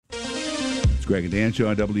Greg and Dan Show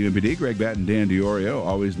on WMPD. Greg Batt and Dan DiOrio.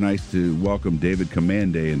 Always nice to welcome David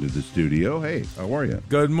Commande into the studio. Hey, how are you?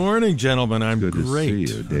 Good morning, gentlemen. I'm Good great. to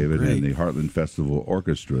see you, David. And the Heartland Festival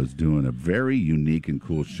Orchestra is doing a very unique and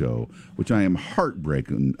cool show, which I am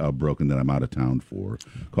broken that I'm out of town for,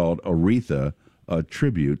 called Aretha, a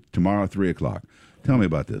tribute, tomorrow at 3 o'clock. Tell me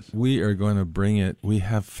about this. We are going to bring it. We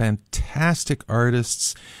have fantastic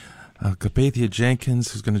artists. Carpathia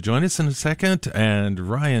Jenkins, who's going to join us in a second, and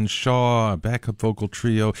Ryan Shaw, a backup vocal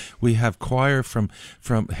trio. We have choir from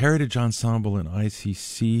Heritage Ensemble and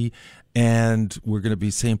ICC, and we're going to be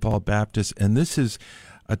St. Paul Baptist. And this is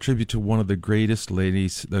a tribute to one of the greatest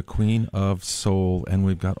ladies, the Queen of Soul, and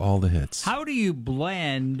we've got all the hits. How do you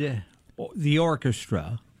blend the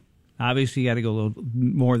orchestra? Obviously, you got to go a little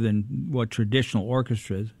more than what traditional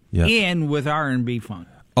orchestras, in with R&B funk.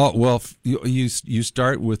 Oh, well, you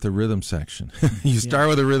start with the rhythm section. You start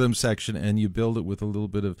with a rhythm section, and you build it with a little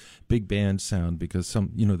bit of big band sound, because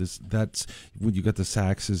that's when you got the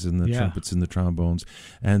saxes and the trumpets and the trombones,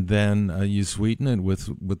 and then you sweeten it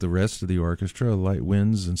with the rest of the orchestra, light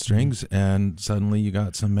winds and strings, and suddenly you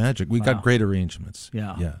got some magic. We got great arrangements.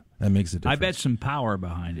 Yeah, that makes a difference. I bet some power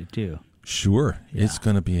behind it too. Sure, it's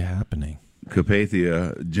going to be happening.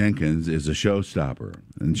 Carpathia Jenkins is a showstopper,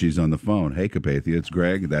 and she's on the phone. Hey, Carpathia, it's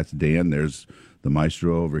Greg. That's Dan. There's the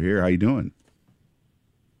maestro over here. How you doing?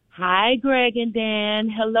 Hi, Greg and Dan.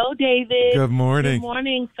 Hello, David. Good morning. Good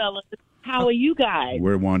morning, fellas. How are you guys?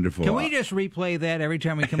 We're wonderful. Can we just replay that every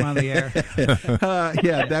time we come on the air?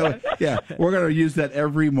 We're going to use that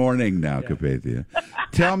every morning now, Carpathia.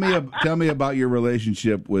 Tell me about your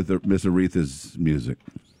relationship with Miss Aretha's music.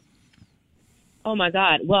 Oh, my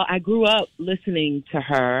God. Well, I grew up listening to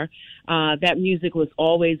her. That music was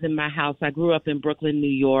always in my house. I grew up in Brooklyn, New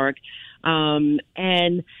York. And,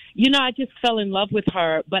 I just fell in love with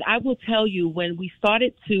her. But I will tell you, when we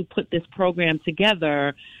started to put this program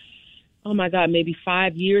together, oh, my God, maybe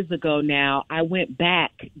 5 years ago now, I went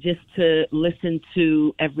back just to listen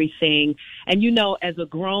to everything. And, as a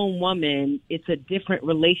grown woman, it's a different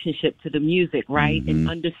relationship to the music, right? Mm-hmm. And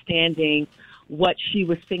understanding what she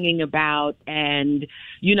was singing about. And,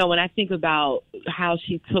 when I think about how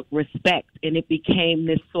she took respect and it became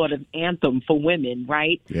this sort of anthem for women,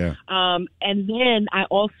 right? Yeah. And then I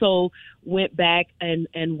also went back and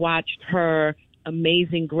watched her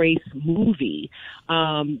Amazing Grace movie,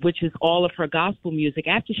 which is all of her gospel music.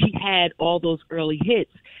 After she had all those early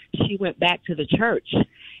hits, she went back to the church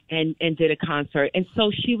and did a concert. And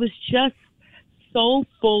so she was just so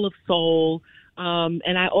full of soul.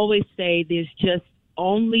 And I always say there's just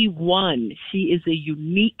only one. She is a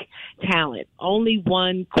unique talent. Only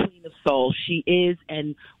one Queen of Soul. She is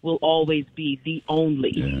and will always be the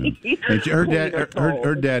only. Yeah. And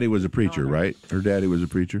her daddy was a preacher, right? Her daddy was a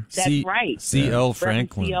preacher? That's right. C.L.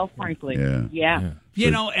 Franklin. C.L. Franklin. Yeah.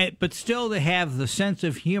 But still to have the sense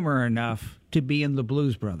of humor enough to be in the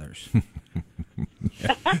Blues Brothers.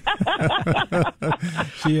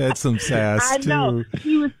 She had some sass, I know. too.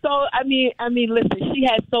 She was so, listen, she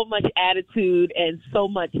had so much attitude and so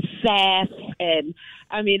much sass, and,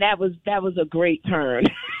 that was a great turn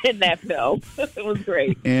in that film. It was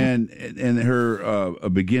great. And her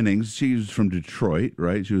beginnings, she was from Detroit,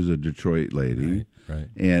 right? She was a Detroit lady. Right.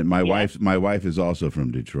 And my wife is also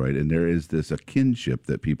from Detroit, and there is a kinship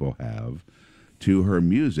that people have to her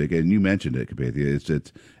music, and you mentioned it, Carpathia.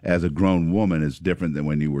 It's as a grown woman, it's different than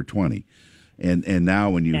when you were 20, and now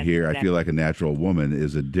when you hear, exactly. I feel like a natural woman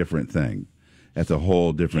is a different thing. That's a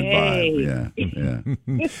whole different vibe.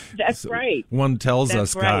 Yeah. That's right. One tells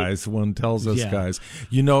us, guys. One tells us, guys.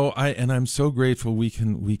 I'm so grateful we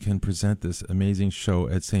can present this amazing show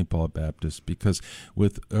at St. Paul Baptist, because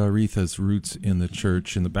with Aretha's roots in the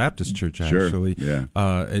church, in the Baptist church, actually,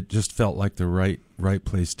 it just felt like the right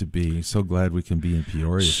place to be. So glad we can be in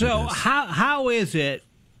Peoria. So how is it,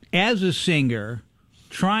 as a singer,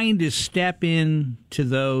 trying to step into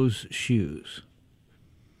those shoes?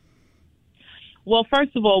 Well,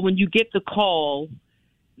 first of all, when you get the call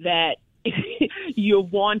that you're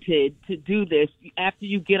wanted to do this after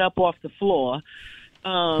you get up off the floor,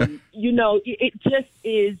 it just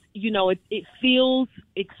is, it feels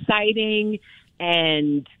exciting,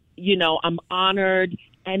 and, I'm honored.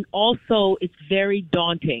 And also it's very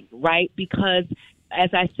daunting, right? Because, as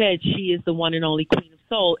I said, she is the one and only Queen of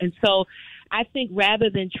Soul. And so I think rather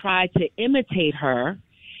than try to imitate her,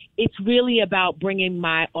 it's really about bringing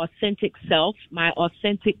my authentic self, my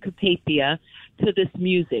authentic Carpathia, to this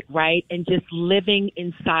music, right? And just living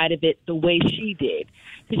inside of it the way she did.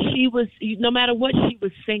 Because she was, no matter what she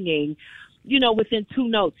was singing, within two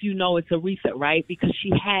notes, it's Aretha, right? Because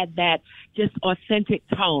she had that just authentic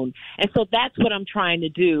tone. And so that's what I'm trying to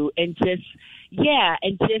do. And just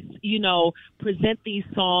present these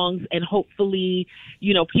songs, and hopefully,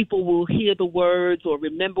 people will hear the words or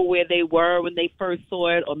remember where they were when they first saw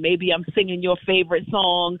it, or maybe I'm singing your favorite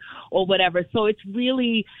song or whatever. So it's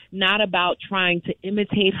really not about trying to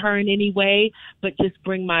imitate her in any way, but just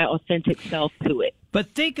bring my authentic self to it.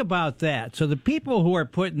 But think about that. So the people who are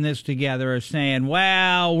putting this together are saying,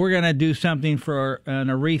 well, we're going to do something for an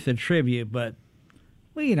Aretha tribute, but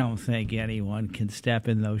we don't think anyone can step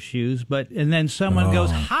in those shoes. And then someone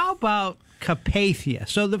goes, how about Carpathia?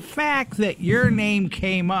 So the fact that your name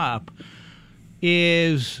came up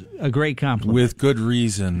is a great compliment. With good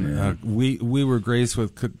reason. Yeah. We were graced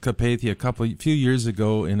with Carpathia a few years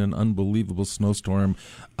ago in an unbelievable snowstorm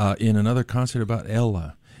in another concert about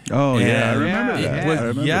Ella. Oh, yeah, I remember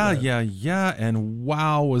that. Yeah. And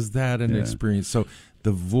wow, was that an experience. So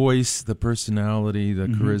the voice, the personality, the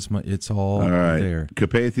charisma, it's all there.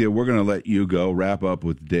 Carpathia, we're going to let you go. Wrap up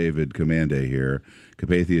with David Commande here.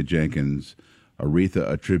 Carpathia Jenkins, Aretha,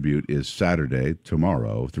 a tribute, is Saturday,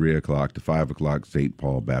 tomorrow, 3 o'clock to 5 o'clock, St.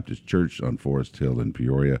 Paul Baptist Church on Forest Hill in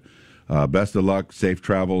Peoria. Best of luck, safe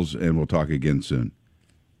travels, and we'll talk again soon.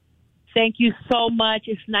 Thank you so much.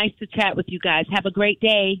 It's nice to chat with you guys. Have a great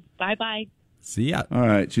day. Bye-bye. See ya. All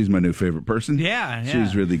right, she's my new favorite person. Yeah.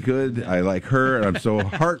 She's really good. I like her. I'm so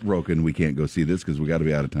heartbroken we can't go see this because we got to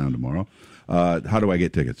be out of town tomorrow. How do I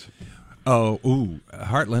get tickets?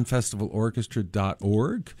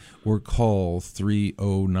 HeartlandFestivalOrchestra.org or call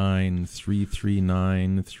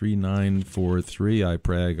 309-339-3943. I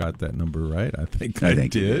pray I got that number right. I think I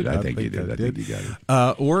did. I think you did. I think you got it.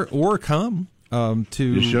 Or come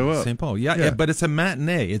to show up. St. Paul. Yeah, but it's a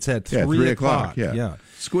matinee. It's at 3 o'clock. Yeah.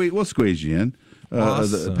 We'll squeeze you in.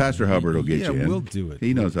 Awesome. Pastor Hubbard will get you in. Yeah, we'll do it.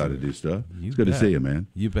 He knows how to do stuff. It's good to see you, man.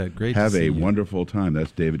 You bet. Great Have to see a you. wonderful time.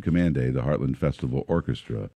 That's David Commande, the Heartland Festival Orchestra.